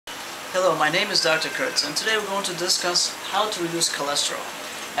Hello, my name is Dr. Kurtz, and today we're going to discuss how to reduce cholesterol.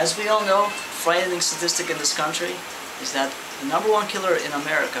 As we all know, frightening statistic in this country is that the #1 killer in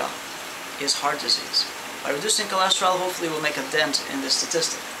America is heart disease. By reducing cholesterol, hopefully we'll make a dent in this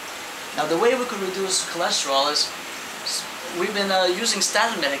statistic. Now, the way we could reduce cholesterol is we've been using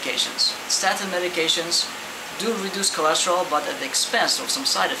statin medications. Statin medications do reduce cholesterol, but at the expense of some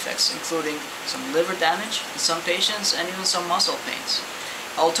side effects, including some liver damage in some patients and even some muscle pains.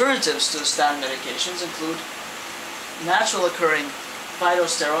 Alternatives to statin medications include natural occurring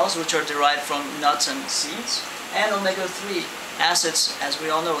phytosterols, which are derived from nuts and seeds, and omega-3 acids, as we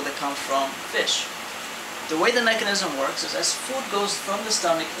all know, that come from fish. The way the mechanism works is as food goes from the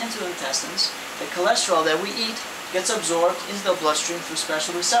stomach into the intestines, the cholesterol that we eat gets absorbed into the bloodstream through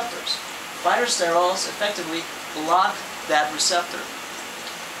special receptors. Phytosterols effectively block that receptor,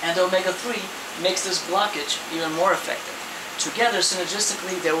 and omega-3 makes this blockage even more effective. Together,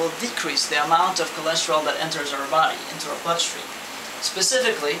 synergistically, they will decrease the amount of cholesterol that enters our body, into our bloodstream.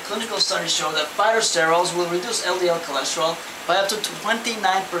 Specifically, clinical studies show that phytosterols will reduce LDL cholesterol by up to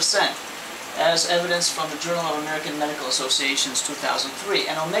 29%, as evidenced from the Journal of American Medical Association's 2003,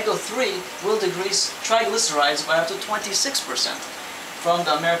 and omega-3 will decrease triglycerides by up to 26%, from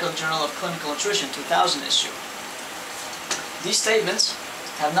the American Journal of Clinical Nutrition 2000 issue. These statements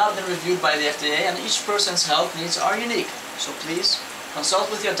have not been reviewed by the FDA, and each person's health needs are unique, so please consult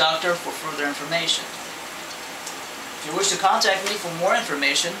with your doctor for further information. If you wish to contact me for more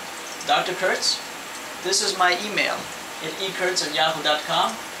information, Dr. Kurtz, this is my email at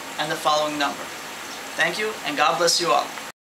ekurtz@yahoo.com and the following number. Thank you, and God bless you all.